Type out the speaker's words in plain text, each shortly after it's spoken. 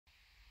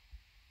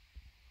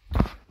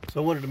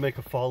So I wanted to make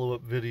a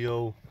follow-up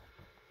video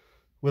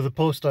with a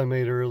post I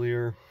made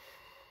earlier.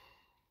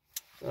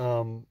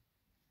 So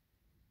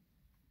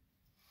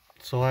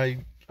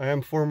I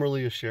am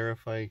formerly a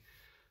sheriff. I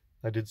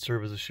did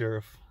serve as a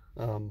sheriff,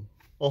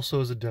 also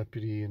as a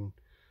deputy in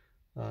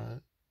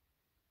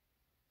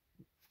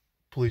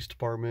police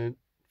department,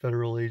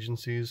 federal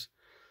agencies,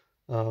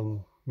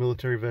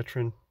 military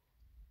veteran,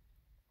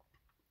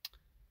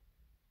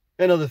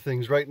 and other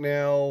things. Right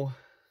now,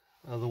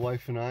 the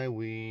wife and I,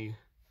 we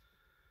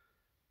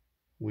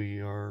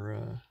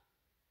are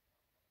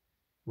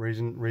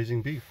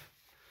raising beef.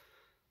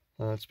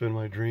 It's been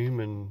my dream,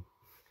 and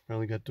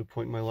finally got to a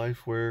point in my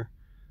life where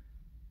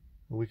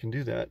we can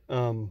do that.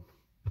 But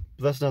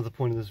that's not the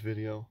point of this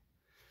video.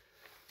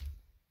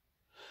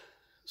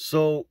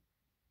 So,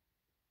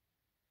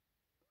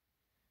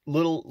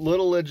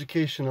 little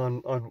education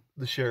on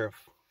the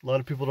sheriff. A lot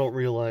of people don't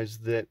realize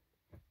that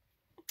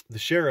the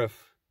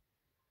sheriff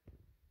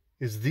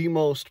is the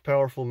most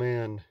powerful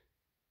man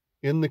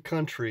in the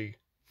country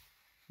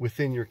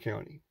within your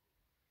county.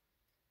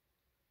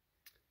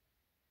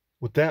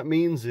 What that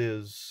means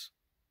is,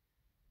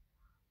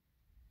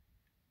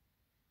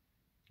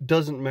 it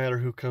doesn't matter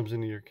who comes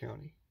into your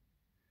county.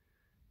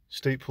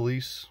 State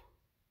police,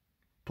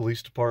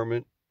 police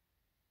department,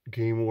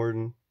 game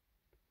warden,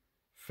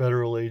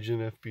 federal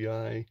agent,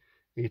 FBI,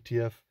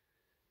 ATF,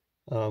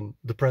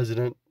 the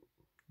president,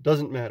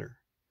 doesn't matter.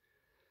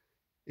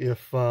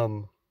 If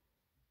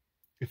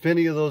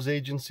any of those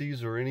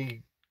agencies or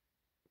any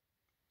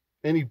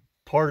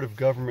part of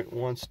government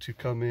wants to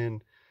come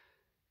in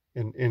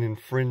and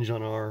infringe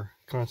on our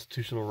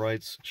constitutional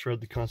rights,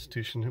 shred the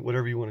Constitution,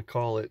 whatever you want to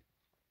call it,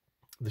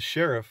 the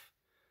sheriff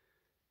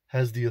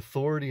has the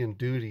authority and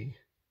duty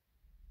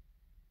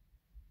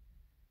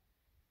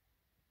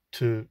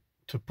to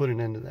put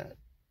an end to that.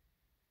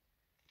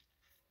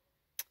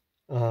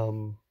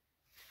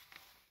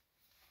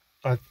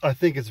 I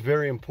think it's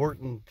very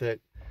important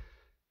that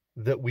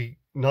we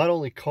not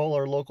only call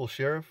our local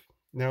sheriff.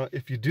 Now,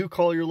 if you do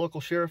call your local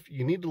sheriff,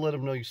 you need to let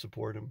him know you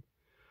support him.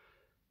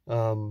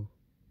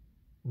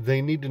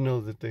 They need to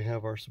know that they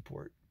have our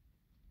support.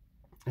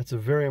 That's a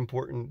very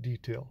important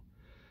detail.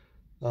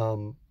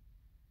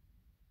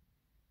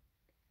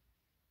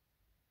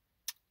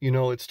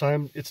 It's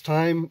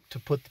time to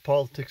put the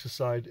politics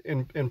aside,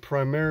 and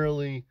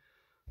primarily,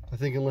 I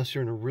think unless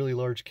you're in a really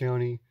large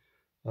county,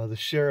 the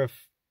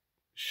sheriff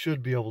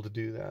should be able to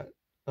do that.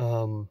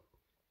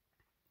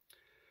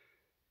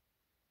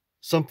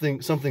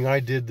 Something I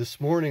did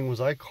this morning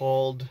was I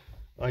called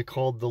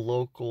the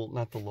local,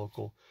 not the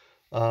local.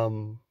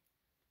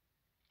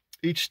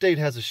 Each state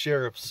has a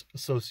sheriff's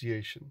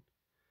association.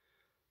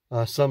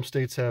 Some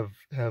states have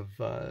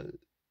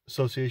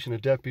association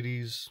of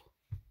deputies,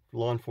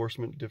 law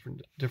enforcement,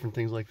 different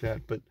things like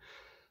that. But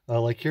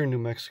like here in New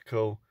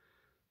Mexico,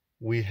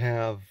 we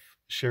have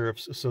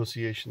sheriff's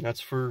association.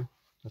 That's for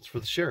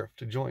the sheriff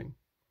to join.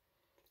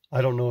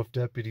 I don't know if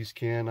deputies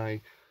can.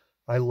 I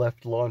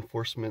left law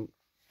enforcement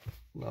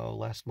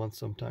last month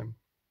sometime,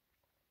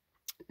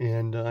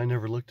 and I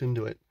never looked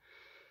into it.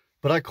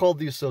 But I called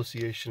the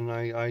association.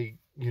 I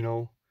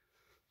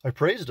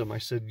praised them. I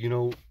said,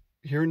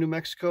 here in New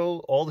Mexico,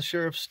 all the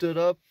sheriffs stood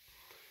up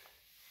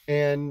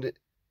and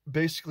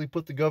basically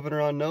put the governor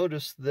on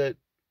notice that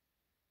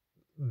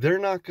they're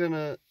not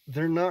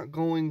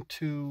going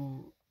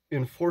to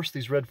enforce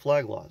these red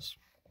flag laws.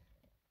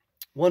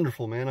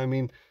 Wonderful, man. I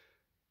mean,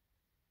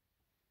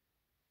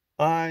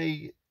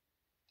 I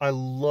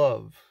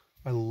love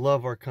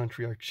our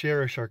country. I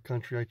cherish our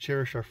country. I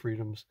cherish our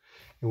freedoms.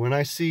 And when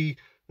I see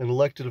an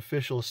elected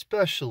official,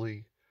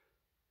 especially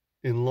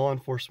in law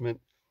enforcement,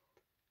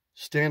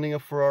 standing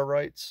up for our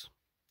rights,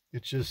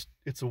 it's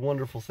a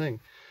wonderful thing.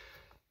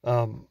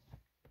 And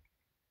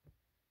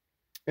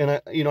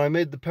I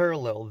made the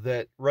parallel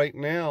that right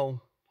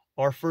now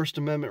our First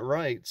Amendment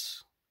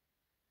rights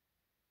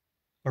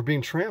are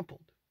being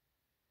trampled.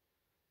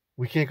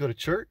 We can't go to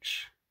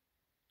church.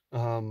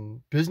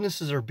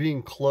 Businesses are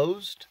being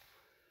closed.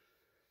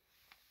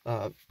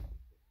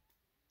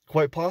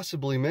 Quite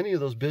possibly many of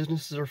those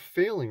businesses are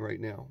failing right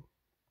now.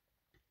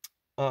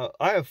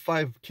 I have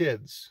 5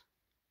 kids.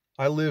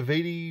 I live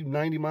 80,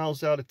 90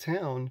 miles out of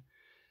town.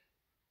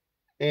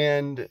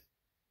 And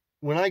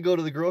when I go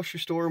to the grocery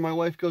store, my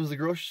wife goes to the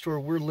grocery store,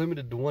 we're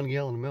limited to 1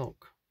 gallon of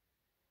milk.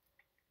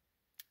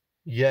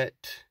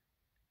 Yet,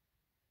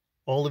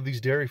 all of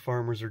these dairy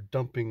farmers are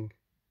dumping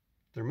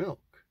their milk.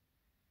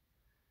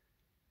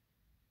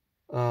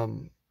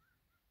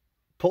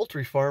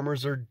 Poultry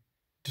farmers are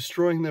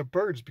destroying their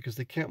birds because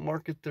they can't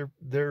market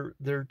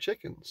their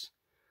chickens.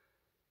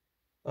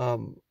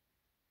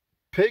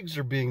 Pigs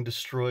are being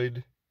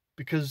destroyed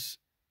because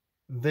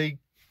they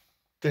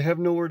have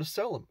nowhere to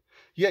sell them.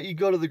 Yet you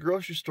go to the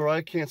grocery store,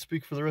 I can't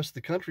speak for the rest of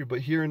the country,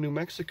 but here in New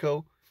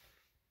Mexico,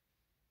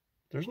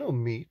 there's no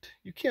meat.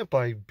 You can't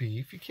buy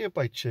beef. You can't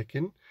buy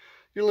chicken.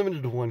 You're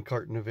limited to 1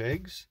 carton of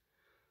eggs.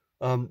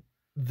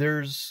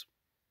 It's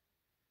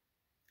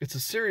a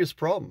serious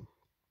problem.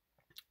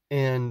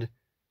 And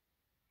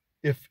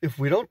if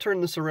we don't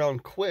turn this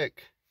around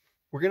quick,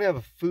 we're going to have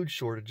a food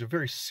shortage, a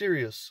very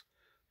serious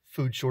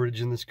food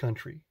shortage in this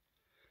country.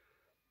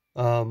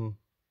 You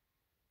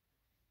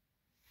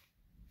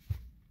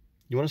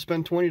want to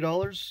spend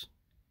 $20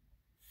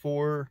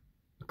 for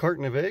a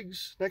carton of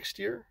eggs next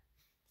year?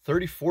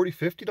 $30, $40,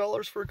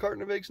 $50 for a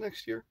carton of eggs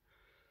next year?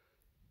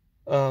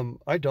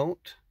 I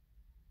don't.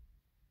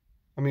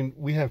 I mean,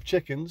 we have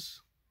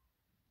chickens.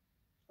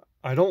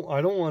 I don't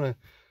want to,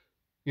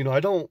 I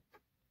don't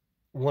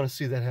want to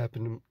see that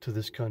happen to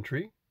this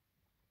country.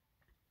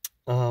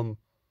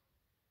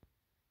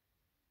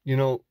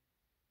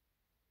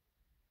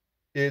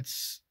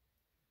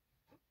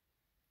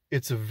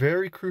 It's a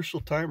very crucial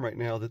time right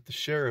now that the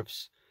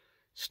sheriffs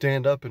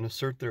stand up and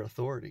assert their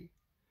authority.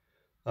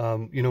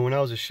 When I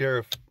was a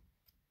sheriff,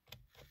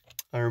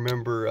 I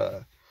remember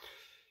a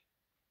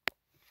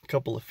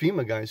couple of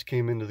FEMA guys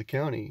came into the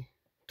county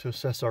to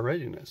assess our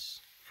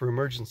readiness for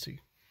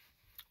emergency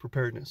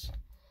preparedness.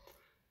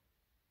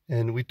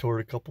 And we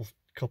toured a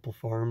couple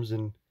farms,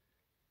 and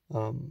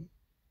one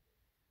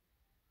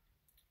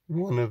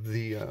of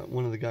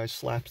the guys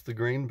slapped the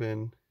grain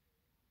bin,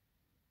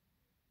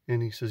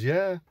 and he says,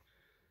 "Yeah,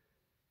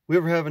 we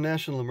ever have a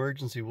national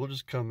emergency, we'll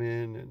just come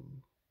in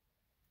and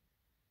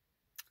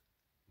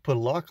put a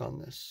lock on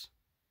this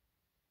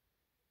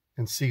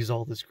and seize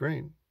all this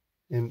grain."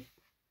 And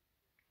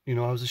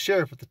I was a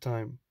sheriff at the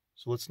time,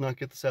 so let's not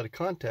get this out of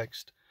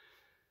context.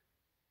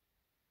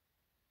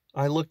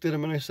 I looked at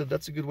him and I said,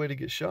 "That's a good way to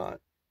get shot."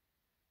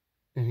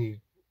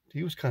 And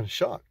he was kind of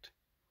shocked.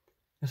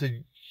 I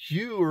said,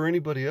 "You or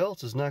anybody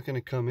else is not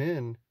going to come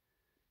in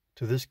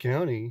to this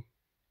county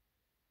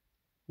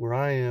where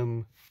I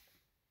am,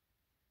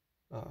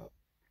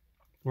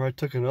 where I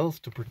took an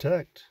oath to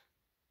protect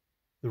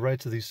the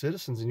rights of these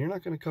citizens, and you're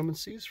not going to come and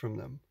seize from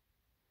them.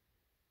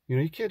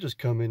 You can't just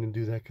come in and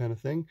do that kind of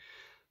thing."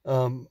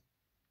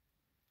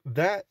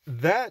 That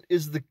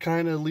is the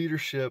kind of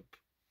leadership,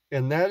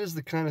 and that is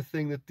the kind of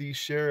thing that these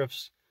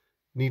sheriffs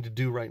need to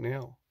do right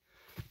now.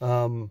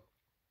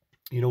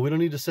 We don't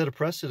need to set a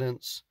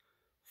precedence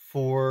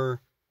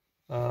for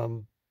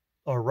our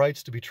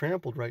rights to be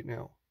trampled right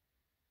now.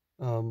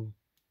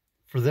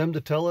 For them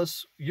to tell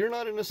us, "You're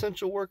not an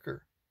essential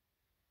worker."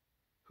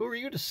 Who are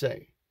you to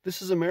say?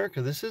 This is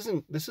America. This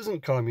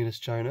isn't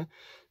communist China.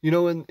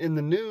 In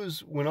the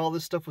news, when all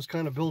this stuff was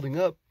kind of building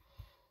up,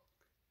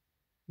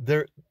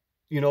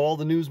 all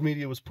the news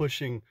media was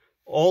pushing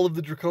all of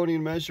the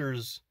draconian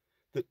measures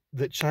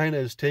that China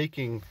is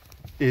taking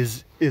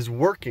is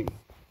working.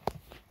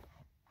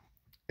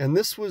 And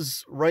this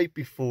was right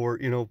before,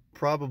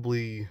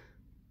 probably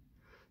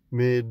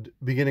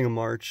beginning of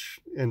March,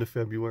 end of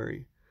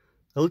February.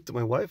 I looked at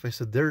my wife. I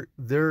said,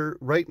 they're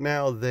right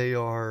now,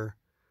 the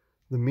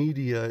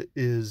media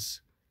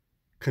is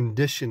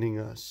conditioning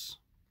us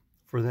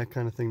for that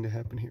kind of thing to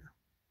happen here.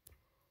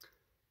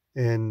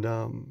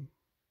 And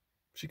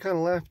she kind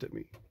of laughed at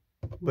me,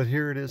 but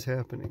here it is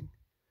happening.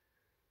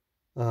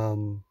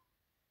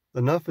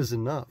 Enough is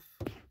enough.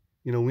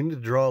 We need to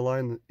draw a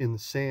line in the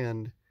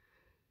sand,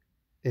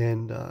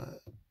 and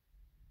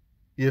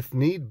if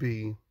need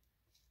be,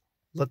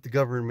 let the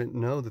government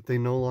know that they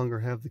no longer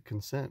have the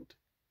consent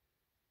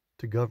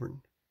to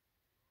govern.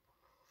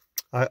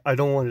 I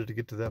don't want it to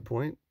get to that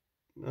point.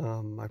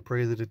 I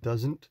pray that it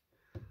doesn't.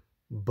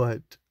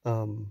 But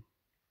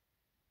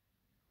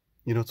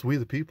it's we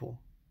the people.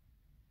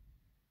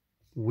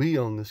 We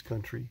own this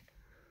country,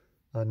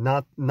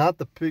 not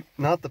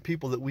the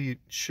people that we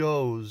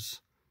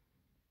chose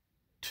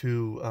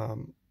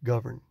to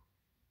govern.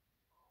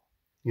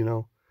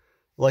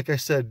 Like I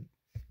said,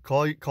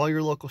 call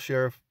your local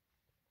sheriff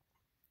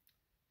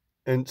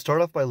and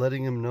start off by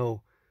letting him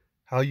know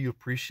how you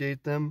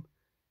appreciate them,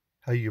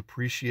 how you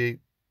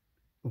appreciate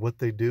what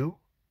they do.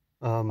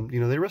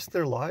 They risk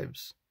their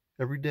lives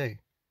every day.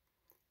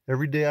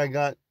 Every day I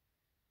got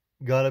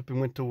up and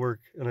went to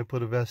work and I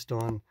put a vest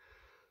on.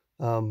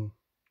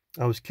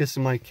 I was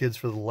kissing my kids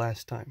for the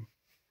last time,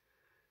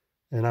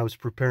 and I was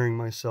preparing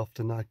myself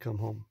to not come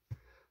home.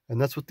 And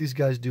that's what these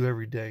guys do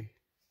every day.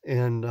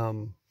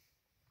 And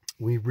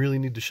we really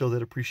need to show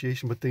that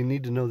appreciation, but they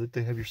need to know that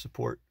they have your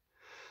support.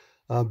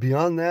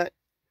 Beyond that,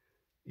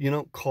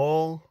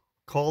 call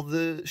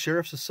the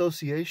Sheriff's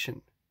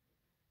Association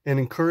and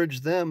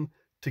encourage them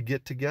to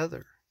get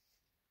together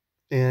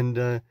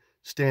and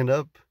stand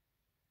up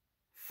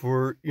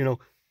for,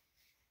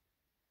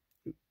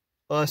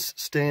 us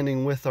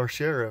standing with our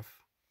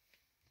sheriff.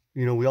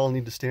 We all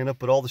need to stand up,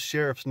 but all the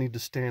sheriffs need to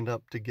stand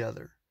up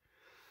together.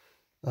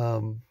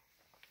 And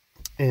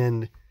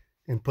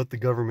put the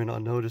government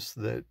on notice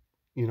that,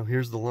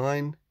 here's the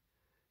line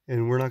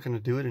and we're not going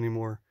to do it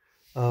anymore.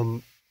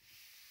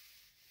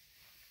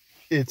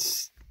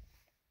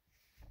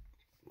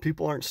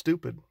 People aren't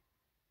stupid.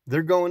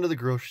 They're going to the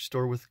grocery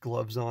store with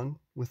gloves on,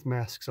 with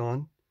masks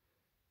on.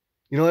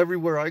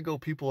 Everywhere I go,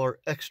 people are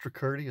extra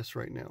courteous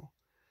right now.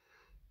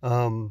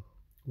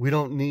 We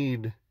don't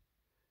need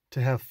to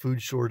have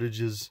food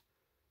shortages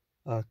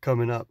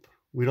coming up.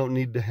 We don't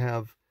need to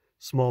have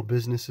small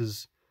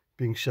businesses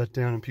being shut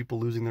down and people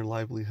losing their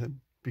livelihood,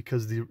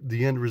 because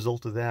the end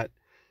result of that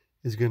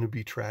is going to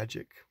be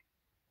tragic.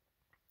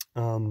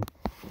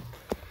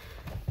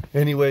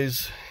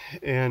 Anyways,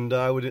 and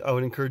I would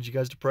encourage you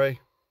guys to pray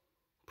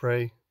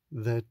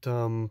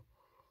that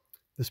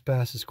this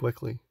passes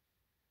quickly.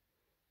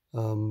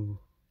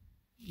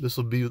 This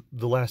will be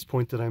the last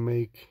point that I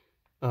make.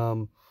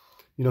 You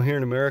know, here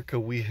in America,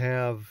 we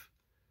have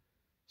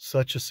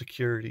such a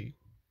security,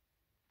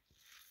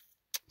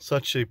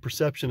 such a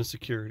perception of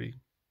security.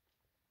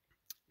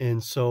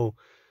 And so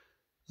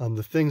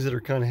the things that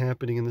are kind of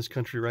happening in this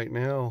country right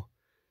now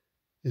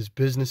is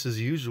business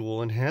as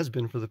usual, and has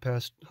been for the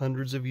past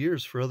hundreds of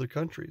years for other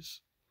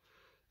countries.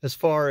 As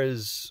far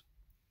as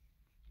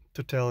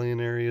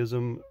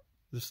totalitarianism,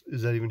 is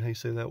that even how you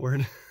say that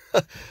word?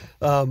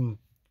 Been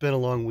a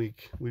long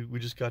week. We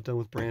just got done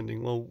with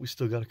branding. Well, we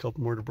still got a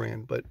couple more to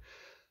brand, but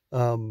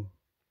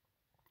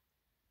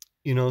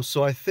you know,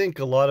 so I think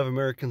a lot of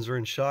Americans are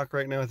in shock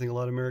right now. I think a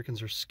lot of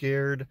Americans are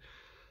scared.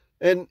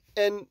 And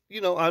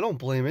you know, I don't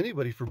blame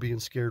anybody for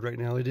being scared right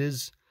now. It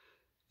is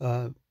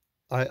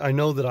I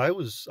know that I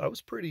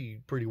was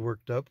pretty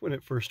worked up when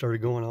it first started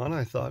going on.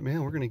 I thought,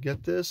 man, we're going to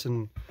get this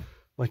and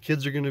my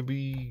kids are going to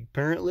be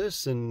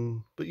parentless,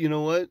 but you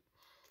know what?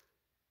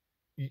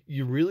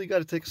 You really got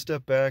to take a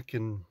step back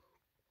and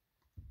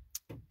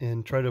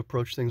try to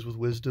approach things with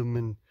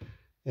wisdom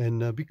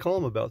and be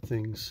calm about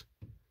things.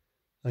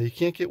 You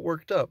can't get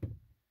worked up,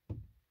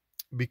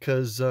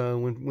 because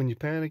when you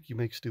panic, you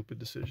make stupid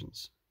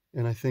decisions.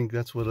 And I think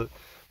that's what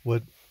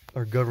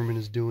our government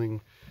is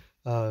doing.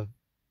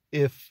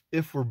 If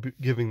we're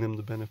giving them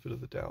the benefit of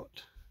the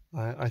doubt,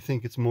 I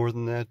think it's more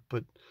than that,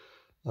 but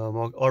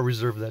I'll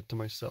reserve that to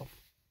myself.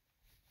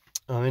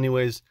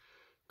 Anyways,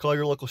 call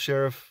your local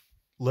sheriff,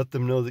 let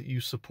them know that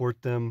you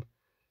support them,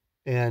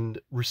 and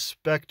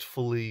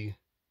respectfully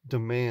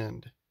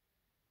demand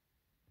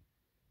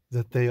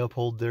that they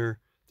uphold their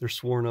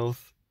sworn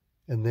oath,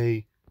 and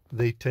they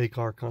take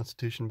our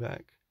Constitution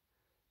back,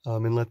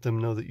 and let them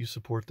know that you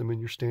support them and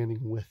you're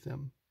standing with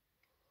them.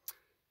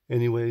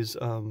 Anyways,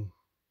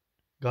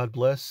 God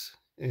bless,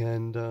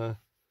 and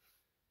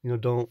you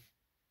know,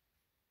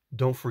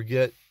 don't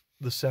forget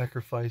the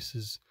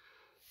sacrifices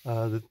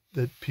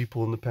that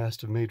people in the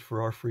past have made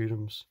for our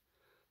freedoms.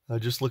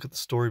 Just look at the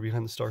story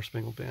behind the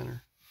Star-Spangled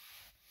Banner.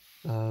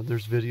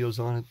 There's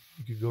videos on it.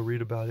 You could go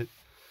read about it.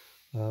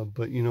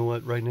 But you know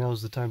what? Right now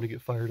is the time to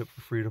get fired up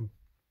for freedom.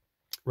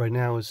 Right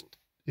now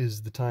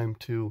is the time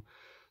to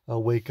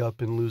wake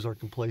up and lose our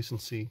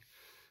complacency,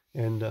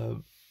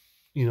 and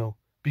you know,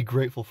 be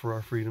grateful for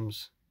our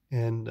freedoms,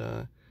 and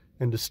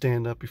to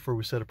stand up before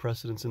we set a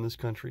precedence in this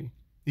country.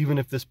 Even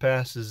if this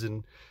passes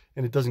and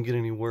it doesn't get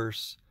any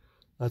worse,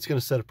 it's going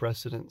to set a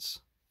precedence.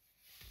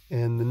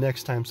 And the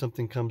next time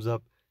something comes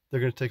up, they're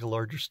going to take a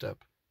larger step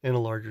and a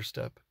larger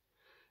step.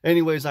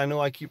 Anyways, I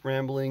know I keep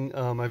rambling.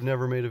 I've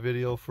never made a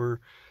video for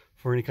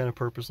any kind of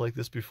purpose like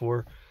this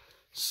before.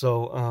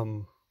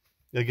 So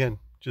again,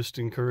 just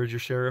encourage your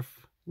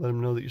sheriff, let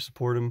him know that you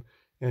support him,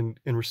 and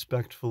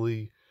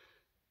respectfully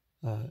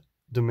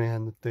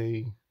demand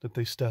that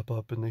they step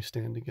up and they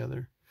stand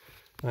together.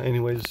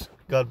 Anyways,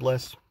 God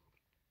bless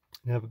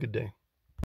and have a good day.